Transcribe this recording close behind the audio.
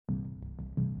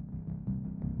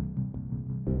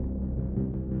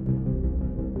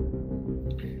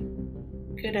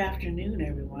Good afternoon,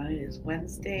 everyone. It is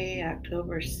Wednesday,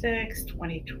 October 6th,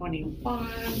 2021.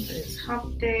 It's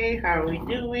hump day. How are we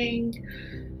doing?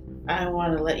 I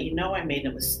want to let you know I made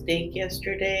a mistake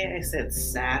yesterday. I said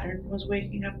Saturn was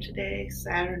waking up today.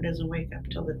 Saturn doesn't wake up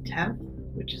till the 10th,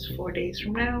 which is 4 days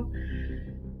from now.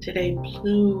 Today,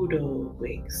 Pluto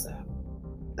wakes up,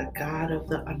 the god of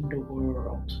the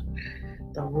underworld,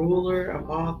 the ruler of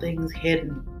all things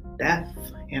hidden, death,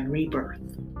 and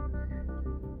rebirth.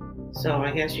 So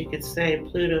I guess you could say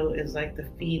Pluto is like the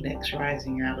phoenix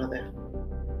rising out of the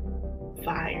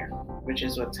fire, which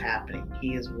is what's happening.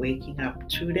 He is waking up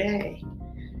today.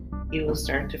 You will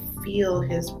start to feel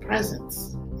his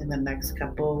presence in the next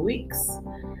couple of weeks.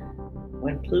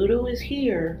 When Pluto is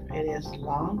here, it is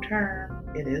long term,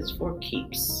 it is for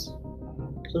keeps.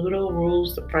 Pluto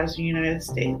rules the present United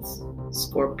States,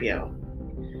 Scorpio.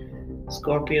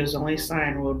 Scorpio's only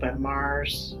sign ruled by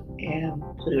Mars and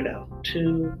Pluto,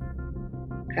 two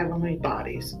heavenly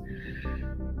bodies.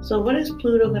 So what is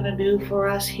Pluto going to do for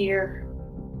us here?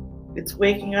 It's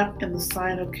waking up in the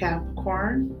sign of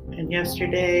Capricorn. And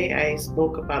yesterday I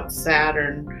spoke about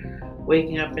Saturn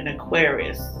waking up in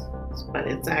Aquarius, but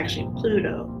it's actually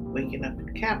Pluto waking up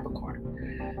in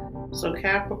Capricorn. So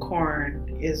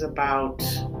Capricorn is about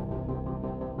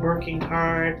working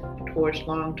hard towards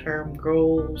long-term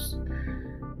goals.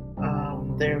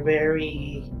 They're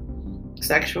very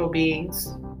sexual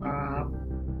beings.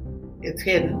 It's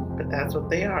hidden, but that's what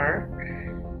they are.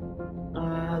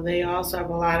 They also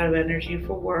have a lot of energy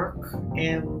for work,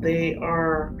 and they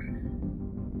are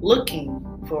looking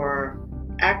for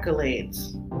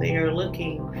accolades. They are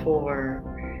looking for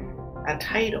a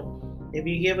title. If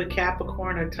you give a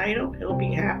Capricorn a title, he'll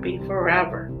be happy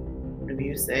forever. If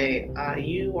you say,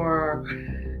 you are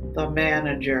the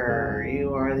manager,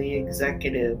 you are the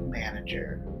executive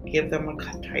manager, give them a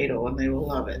title and they will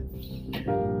love it.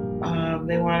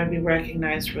 They want to be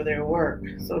recognized for their work.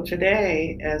 So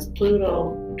today, as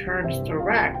Pluto turns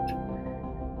direct,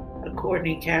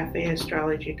 according to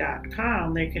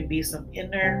cafeastrology.com, there can be some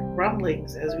inner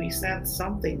rumblings as we sense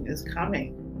something is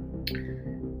coming.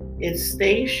 Its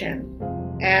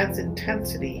station adds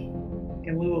intensity,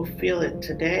 and we will feel it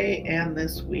today and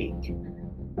this week.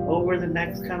 Over the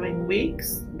next coming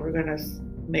weeks, we're going to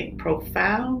make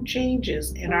profound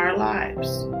changes in our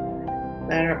lives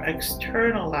that are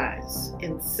externalized,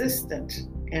 insistent,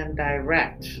 and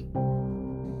direct.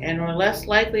 And we're less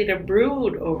likely to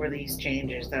brood over these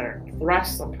changes that are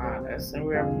thrust upon us, and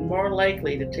we're more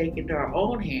likely to take into our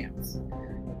own hands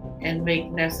and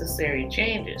make necessary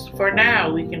changes. For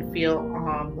now, we can feel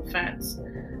on the fence.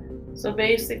 So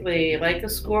basically, like a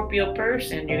Scorpio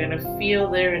person, you're going to feel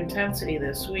their intensity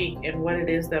this week and what it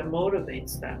is that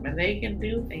motivates them. And they can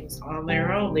do things on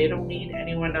their own. They don't need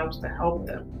anyone else to help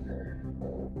them.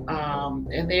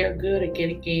 And they are good at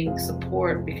gaining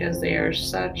support because they're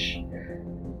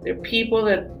people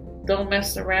that don't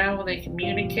mess around when they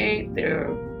communicate.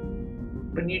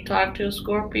 When you talk to a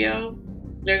Scorpio,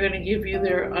 they're going to give you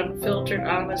their unfiltered,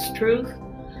 honest truth.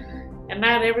 And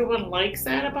not everyone likes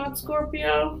that about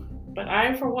Scorpio, but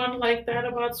I, for one, like that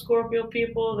about Scorpio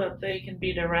people, that they can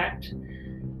be direct.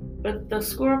 But the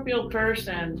Scorpio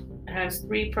person has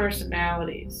three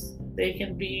personalities. They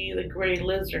can be the gray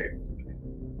lizard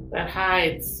that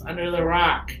hides under the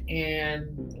rock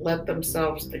and let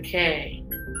themselves decay.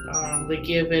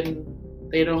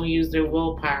 They don't use their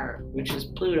willpower, which is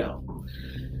Pluto.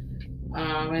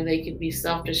 And they can be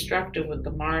self-destructive with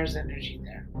the Mars energy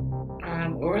there.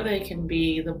 Or they can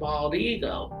be the bald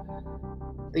ego,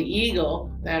 the ego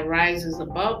that rises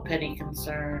above petty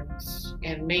concerns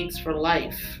and mates for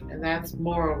life. And that's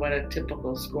more what a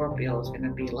typical Scorpio is going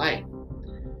to be like.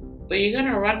 But you're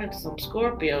going to run into some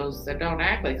Scorpios that don't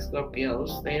act like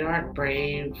Scorpios. They aren't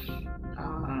brave.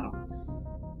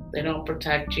 They don't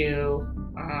protect you.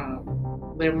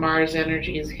 Their Mars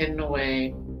energy is hidden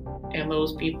away. And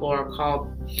those people are called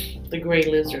the gray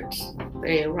lizards.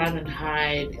 They run and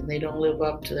hide, and they don't live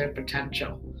up to their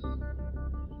potential.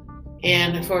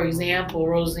 And for example,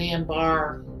 Roseanne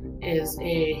Barr is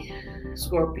a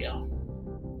Scorpio.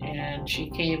 And she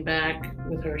came back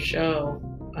with her show.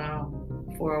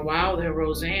 For a while there,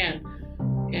 Roseanne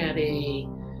had a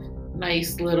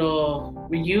nice little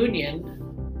reunion,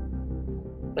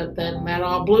 but then that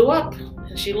all blew up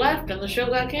and she left and the show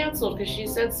got canceled because she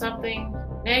said something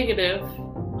negative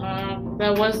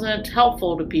that wasn't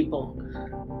helpful to people.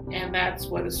 And that's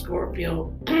what a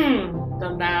Scorpio,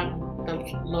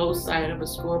 the low side of a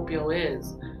Scorpio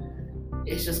is.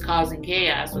 It's just causing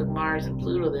chaos with Mars and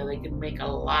Pluto there. They can make a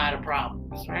lot of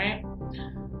problems, right?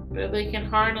 But if they can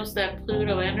harness that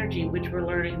Pluto energy, which we're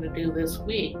learning to do this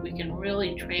week, we can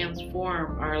really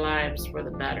transform our lives for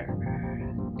the better.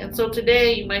 And so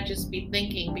today you might just be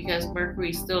thinking, because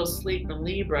Mercury's still asleep in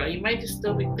Libra, you might just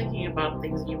still be thinking about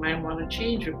things you might want to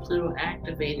change with Pluto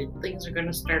activated. Things are going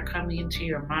to start coming into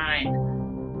your mind,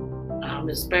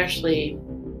 especially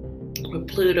with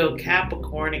Pluto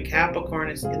Capricorn. And Capricorn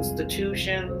is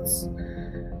institutions.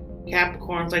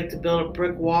 Capricorns like to build a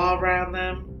brick wall around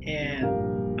them,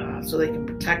 and so they can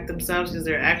protect themselves because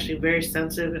they're actually very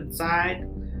sensitive inside.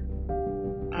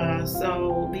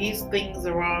 So these things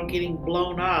are all getting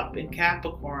blown up in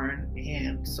Capricorn,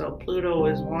 and so Pluto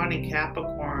is wanting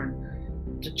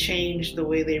Capricorn to change the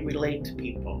way they relate to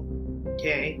people.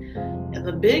 Okay, and the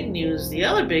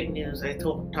other big news I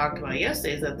talked about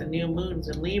yesterday is that the new moon's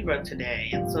in Libra today,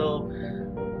 and so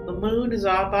the moon is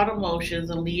all about emotions,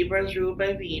 and Libra is ruled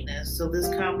by Venus. So this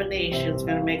combination is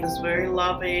going to make us very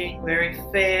loving, very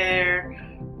fair.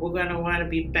 We're going to want to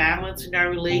be balanced in our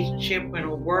relationship. We're going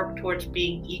to work towards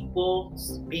being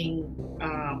equals. Being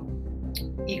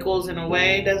equals in a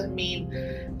way doesn't mean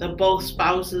that both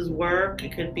spouses work.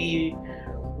 It could be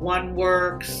one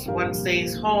works, one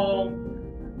stays home.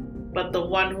 But the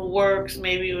one who works,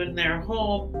 maybe when they're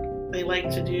home, they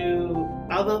like to do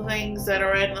other things that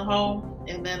are in the home.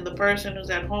 And then the person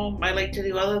who's at home might like to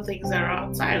do other things that are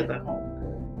outside of the home.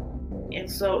 And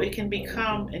so it can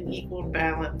become an equal and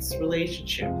balanced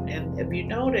relationship. And if you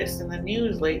notice in the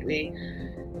news lately,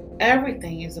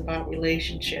 everything is about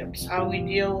relationships. How we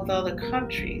deal with other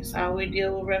countries, how we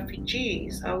deal with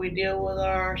refugees, how we deal with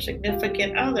our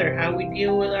significant other, how we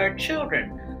deal with our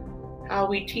children, how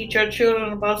we teach our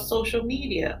children about social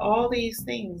media. All these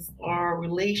things are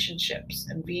relationships,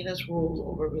 and Venus rules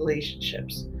over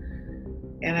relationships.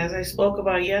 And as I spoke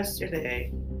about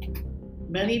yesterday,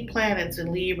 many planets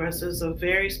in Libra, so it's a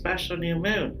very special new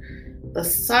moon. The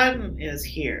sun is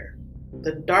here.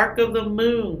 The dark of the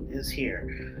moon is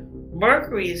here.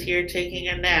 Mercury is here taking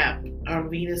a nap on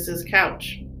Venus's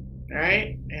couch,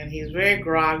 right? And he's very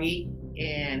groggy,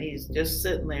 and he's just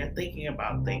sitting there thinking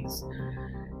about things.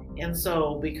 And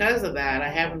so because of that, I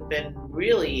haven't been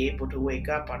really able to wake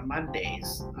up on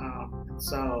Mondays.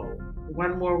 So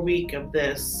one more week of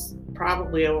this,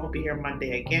 probably I won't be here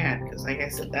Monday again, because like I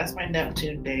said, that's my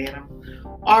Neptune day and I'm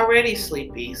already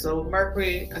sleepy. So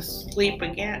Mercury asleep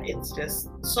again, it's just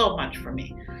so much for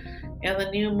me. And the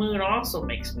new moon also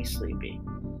makes me sleepy.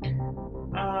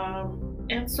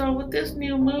 And so with this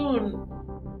new moon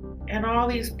and all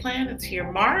these planets here,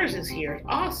 Mars is here.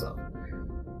 Awesome.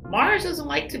 Mars doesn't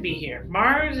like to be here.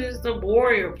 Mars is the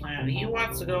warrior planet. He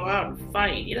wants to go out and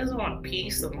fight. He doesn't want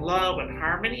peace and love and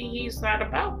harmony. He's not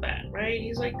about that, right?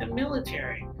 He's like the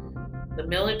military. The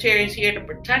military is here to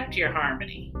protect your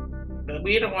harmony, but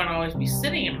we don't want to always be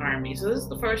sitting in harmony. So this is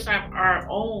the first time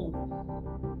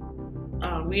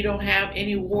we don't have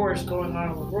any wars going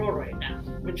on in the world right now,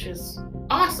 which is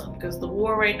awesome, because the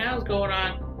war right now is going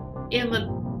on in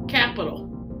the capital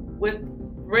with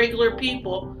regular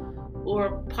people who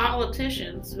are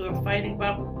politicians who are fighting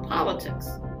about politics.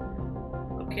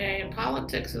 Okay, and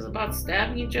politics is about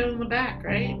stabbing each other in the back,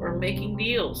 right? Or making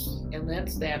deals and then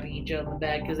stabbing each other in the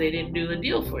back because they didn't do the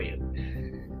deal for you.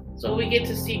 So we get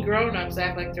to see grown-ups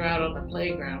act like they're out on the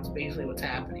playgrounds, basically what's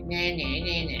happening.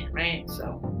 Right?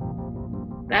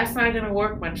 So that's not going to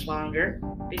work much longer,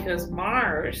 because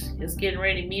Mars is getting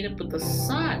ready to meet up with the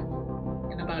sun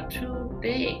in about 2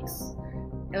 days.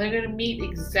 And they're going to meet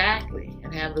exactly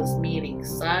and have this meeting.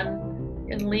 Sun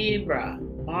in Libra,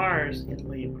 Mars in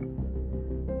Libra.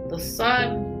 The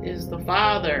sun is the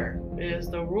father, is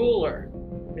the ruler,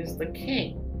 is the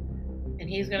king. And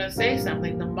he's going to say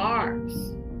something to Mars,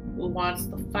 who wants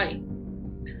to fight.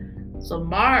 So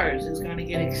Mars is going to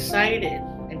get excited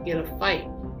and get a fight.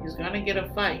 He's going to get a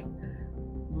fight.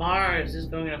 Mars is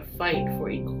going to fight for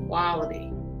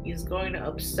equality. He's going to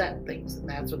upset things, and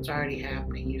that's what's already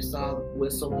happening. You saw the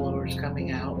whistleblowers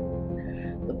coming out,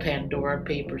 the Pandora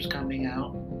Papers coming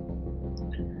out.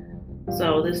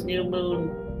 So this new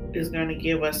moon is going to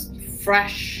give us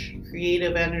fresh,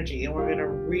 creative energy, and we're going to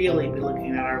really be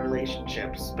looking at our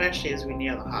relationships, especially as we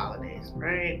near the holidays,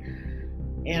 right?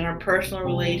 And our personal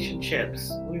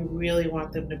relationships, we really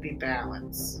want them to be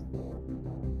balanced.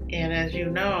 And as you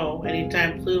know,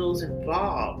 anytime Pluto's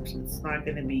involved, it's not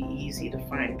going to be easy to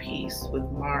find peace, with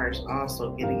Mars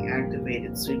also getting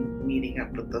activated soon, meeting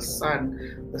up with the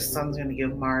sun. The sun's going to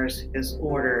give Mars his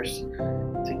orders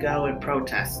to go and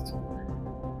protest.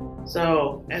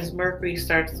 So as Mercury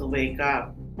starts to wake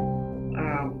up,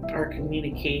 our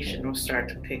communication will start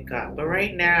to pick up. But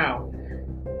right now,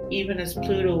 even as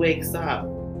Pluto wakes up,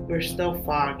 we're still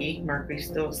foggy. Mercury's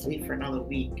still asleep for another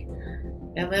week.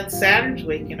 And then Saturn's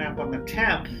waking up on the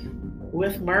 10th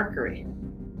with Mercury.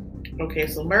 Okay,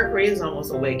 so Mercury is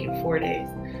almost awake in 4 days.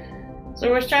 So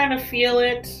we're starting to feel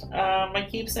it. I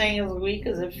keep saying it's a week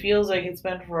because it feels like it's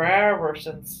been forever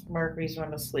since Mercury's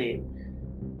been asleep.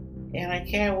 And I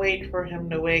can't wait for him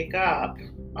to wake up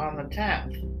on the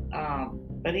 10th.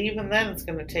 But even then, it's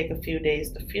going to take a few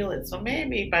days to feel it. So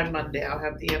maybe by Monday, I'll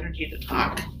have the energy to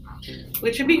talk,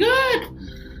 which would be good.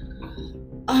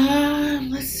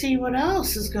 Let's see what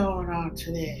else is going on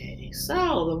today.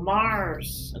 So, the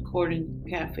Mars, according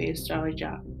to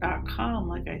cafeastrology.com,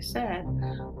 like I said,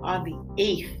 on the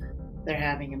 8th, they're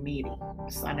having a meeting,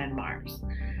 Sun and Mars.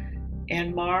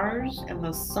 And Mars and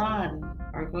the Sun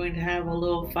are going to have a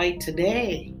little fight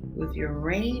today with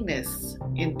Uranus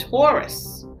in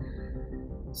Taurus.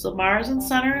 So Mars and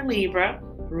Sun are in Libra,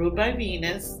 ruled by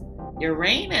Venus.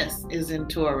 Uranus is in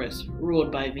Taurus,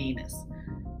 ruled by Venus.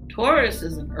 Taurus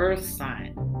is an earth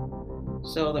sign.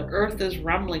 So the earth is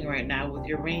rumbling right now with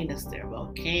Uranus there.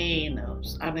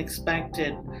 Volcanoes,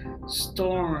 unexpected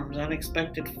storms,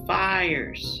 unexpected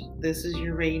fires. This is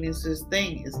Uranus's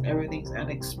thing, is everything's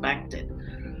unexpected.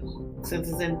 Since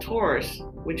it's in Taurus,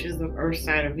 which is the earth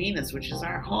side of Venus, which is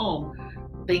our home,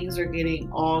 things are getting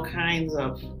all kinds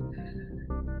of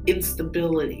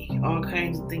instability. All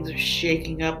kinds of things are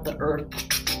shaking up the earth,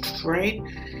 right?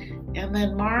 And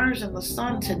then Mars and the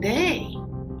Sun today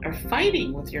are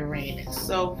fighting with Uranus.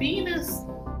 So Venus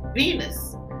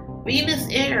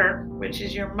air, which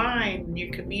is your mind and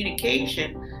your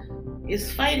communication,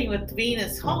 is fighting with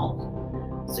Venus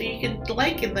home. So you can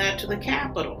liken that to the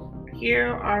Capitol. Here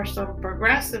are some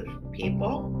progressive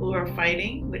people who are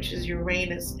fighting, which is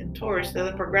Uranus and Taurus. They're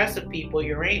the progressive people,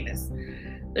 Uranus.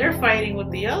 They're fighting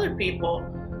with the other people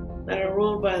that are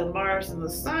ruled by the Mars and the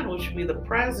Sun, which would be the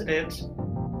president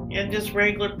and just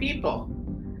regular people.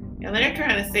 And they're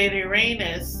trying to say to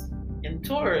Uranus and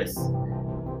Taurus,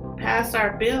 pass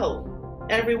our bill.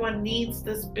 Everyone needs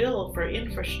this bill for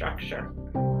infrastructure.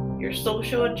 Your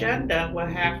social agenda will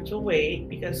have to wait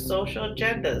because social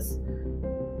agendas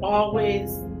always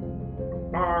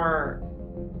are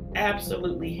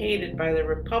absolutely hated by the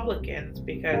Republicans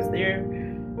because their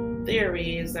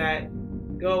theory is that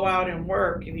go out and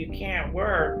work. If you can't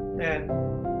work, then,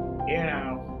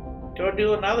 go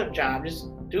do another job. Just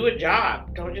do a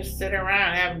job. Don't just sit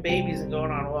around having babies and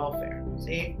going on welfare.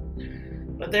 See?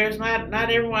 But there's not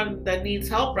everyone that needs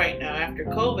help right now after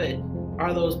COVID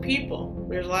are those people.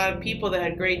 There's a lot of people that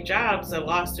had great jobs that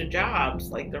lost their jobs,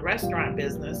 like the restaurant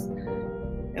business.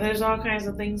 And there's all kinds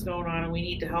of things going on, and we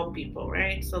need to help people,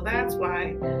 right? So that's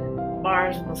why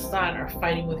Mars and the Sun are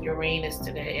fighting with Uranus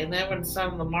today. And then when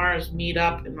Sun and the Mars meet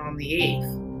up on the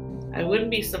 8th, I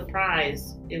wouldn't be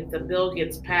surprised if the bill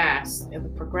gets passed and the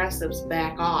progressives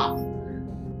back off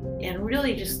and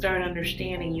really just start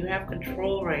understanding you have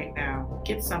control right now.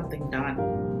 Get something done.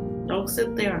 Don't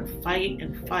sit there and fight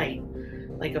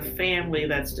like a family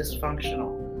that's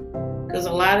dysfunctional. Because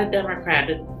a lot of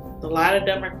Democratic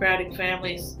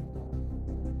families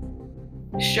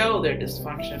show their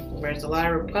dysfunction, whereas a lot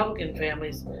of Republican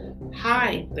families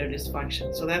hide their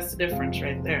dysfunction. So that's the difference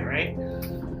right there, right?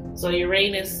 So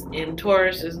Uranus in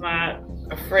Taurus is not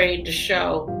afraid to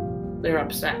show they're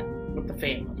upset with the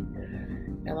family.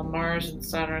 And the Mars and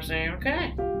Sun are saying,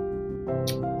 okay,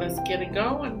 let's get it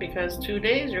going, because 2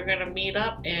 days you're going to meet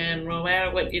up, and no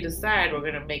matter what you decide, we're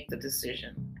going to make the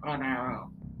decision on our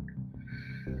own.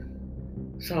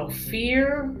 So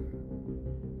fear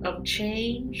of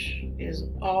change is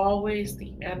always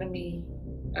the enemy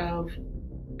of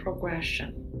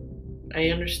progression. I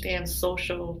understand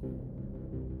social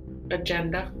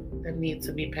agenda that needs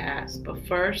to be passed, but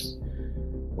first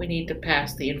we need to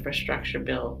pass the infrastructure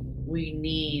bill. We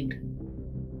need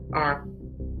our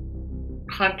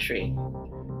country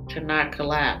to not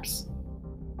collapse,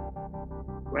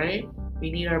 right?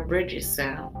 We need our bridges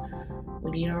sound.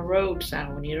 We need our roads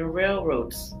sound. We need our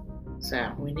railroads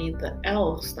sound. We need the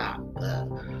L stop.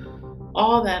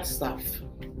 All that stuff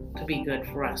to be good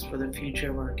for us, for the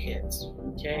future of our kids.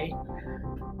 Okay?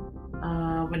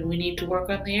 And we need to work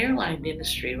on the airline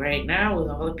industry right now with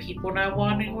all the people not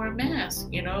wanting to wear masks.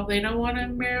 They don't want to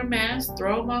wear a mask,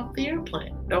 throw them off the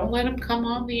airplane. Don't let them come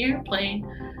on the airplane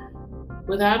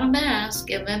without a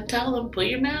mask and then tell them, put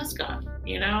your mask on.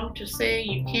 Just say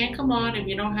you can't come on if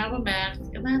you don't have a mask,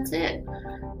 and that's it.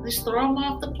 Just throw them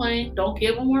off the plane. Don't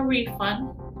give them a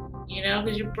refund,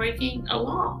 because you're breaking a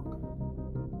law.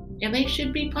 And they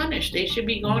should be punished. They should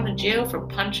be going to jail for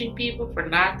punching people, for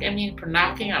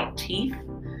knocking out teeth.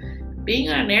 Being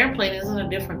on an airplane isn't a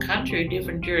different country, a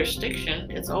different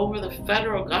jurisdiction. It's over. The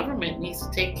federal government needs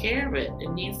to take care of it.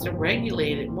 It needs to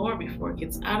regulate it more before it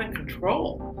gets out of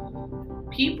control.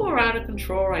 People are out of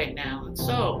control right now. And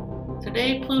so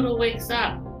today Pluto wakes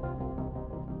up.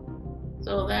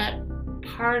 So that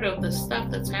part of the stuff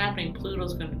that's happening,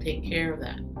 Pluto's going to take care of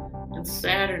that. And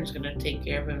Saturn's going to take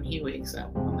care of it when he wakes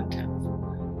up on the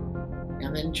 10th.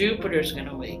 And then Jupiter's going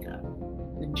to wake up.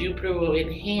 And Jupiter will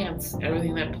enhance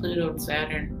everything that Pluto and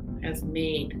Saturn has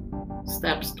made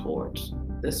steps towards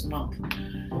this month.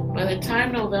 By the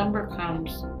time November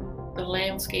comes, the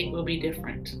landscape will be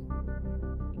different.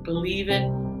 Believe it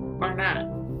or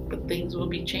not, but things will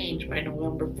be changed by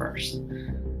November 1st.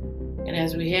 And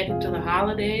as we head into the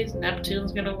holidays,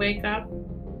 Neptune's going to wake up,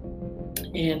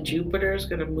 and Jupiter's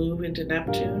going to move into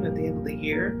Neptune at the end of the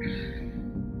year.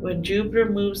 When Jupiter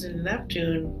moves into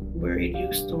Neptune, where it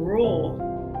used to rule,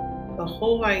 the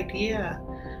whole idea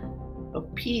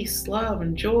of peace, love,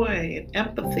 and joy, and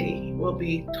empathy will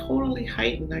be totally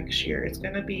heightened next year. It's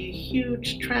going to be a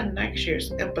huge trend next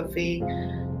year's empathy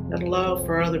and love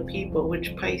for other people,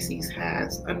 which Pisces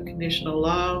has. Unconditional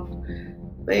love.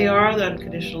 They are the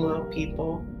unconditional love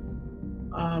people,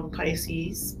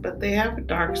 Pisces, but they have a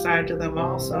dark side to them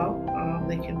also.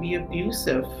 They can be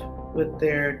abusive with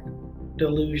their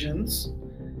delusions.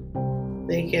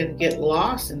 They can get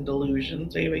lost in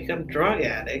delusions. They can become drug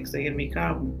addicts. They can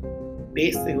become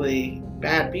basically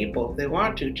bad people if they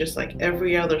want to, just like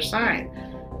every other sign.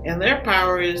 And their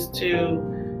power is to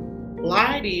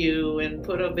lie to you and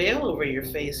put a veil over your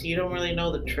face so you don't really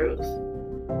know the truth.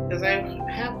 Because I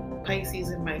have Pisces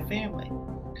in my family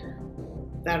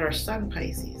that are Sun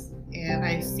Pisces, and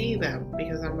I see them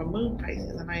because I'm a Moon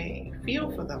Pisces, and I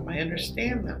feel for them. I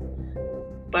understand them.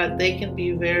 But they can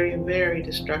be very, very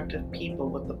destructive people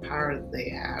with the power that they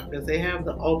have, because they have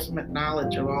the ultimate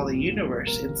knowledge of all the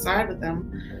universe inside of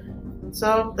them. And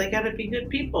so they got to be good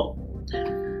people.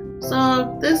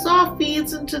 So this all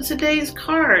feeds into today's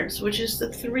cards, which is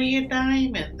the 3 of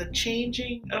Diamonds, the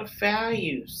changing of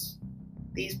values.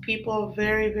 These people are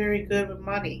very, very good with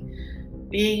money.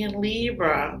 Being in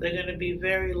Libra, they're going to be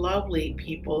very lovely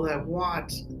people that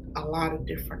want a lot of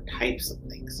different types of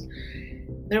things.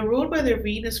 They're ruled by their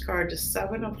Venus card, the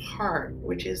 7 of Hearts,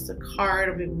 which is the card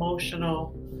of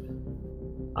emotional,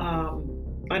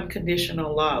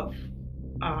 unconditional love.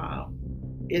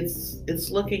 It's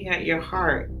looking at your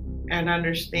heart and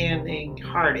understanding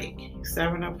heartache.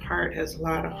 7 of Hearts has a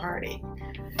lot of heartache.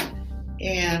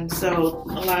 And so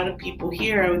a lot of people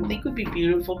here I would think would be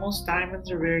beautiful. Most diamonds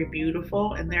are very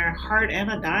beautiful, and they're a heart and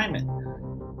a diamond.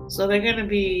 So they're going to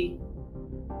be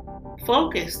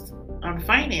focused on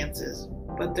finances,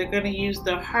 but they're going to use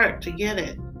their heart to get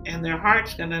it. And their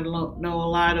heart's going to know a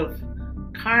lot of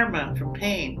karma from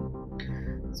pain.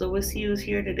 So we'll see who's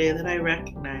here today that I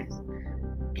recognize.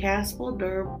 Casper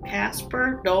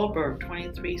Dolberg,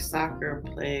 23, soccer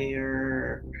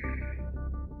player.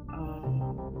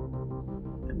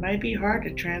 It might be hard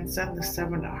to transcend the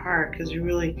 7 of Hearts because it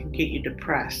really can get you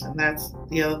depressed. And that's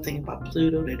the other thing about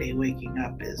Pluto today waking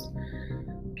up is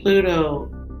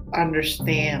Pluto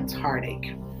understands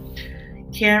heartache.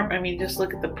 Just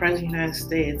look at the President of the United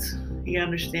States. He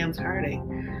understands heartache.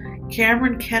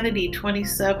 Cameron Kennedy,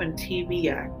 27,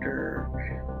 TV actor.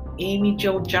 Amy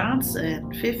Jo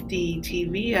Johnson, 50,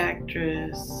 TV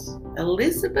actress.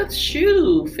 Elizabeth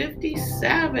Shue,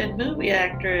 57, movie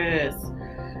actress.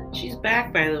 She's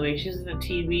back, by the way. She's in a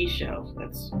TV show.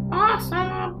 That's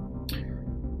awesome.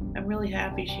 I'm really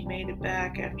happy she made it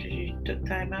back after she took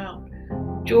time out.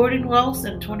 Jordan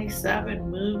Wilson, 27,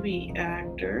 movie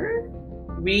actor.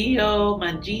 Rio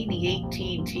Mangini,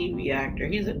 18, TV actor.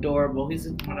 He's adorable. He's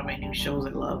in one of my new shows I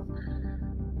love.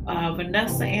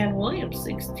 Vanessa Ann Williams,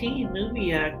 16,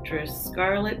 movie actress.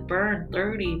 Scarlett Byrne,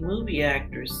 30, movie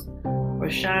actress.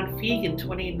 Rashawn Fegan,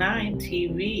 29,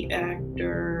 TV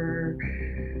actor.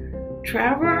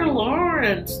 Trevor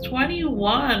Lawrence,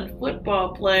 21,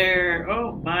 football player.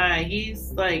 Oh my,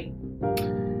 he's got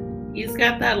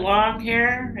that long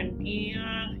hair, and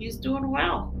he's doing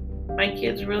well. My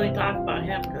kids really talk about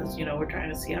him because, we're trying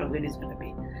to see how good he's going to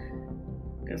be.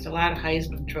 Because a lot of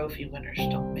Heisman Trophy winners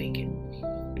don't make it.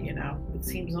 It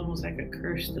seems almost like a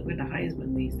curse to win a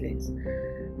Heisman these days.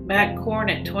 Matt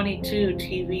Cornett, 22,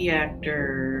 TV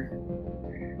actor.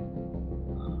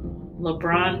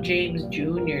 LeBron James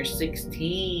Jr.,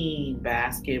 16,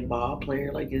 basketball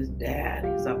player like his dad.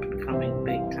 He's up and coming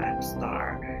big time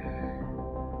star.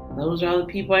 Those are the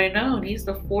people I know, and he's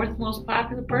the 4th most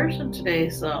popular person today,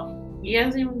 so he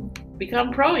hasn't even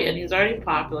become pro yet. He's already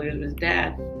popular with his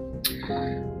dad.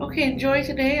 Okay, enjoy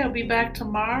today. I'll be back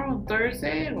tomorrow on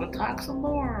Thursday, and we'll talk some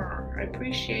more. I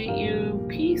appreciate you.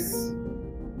 Peace.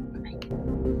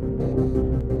 Bye.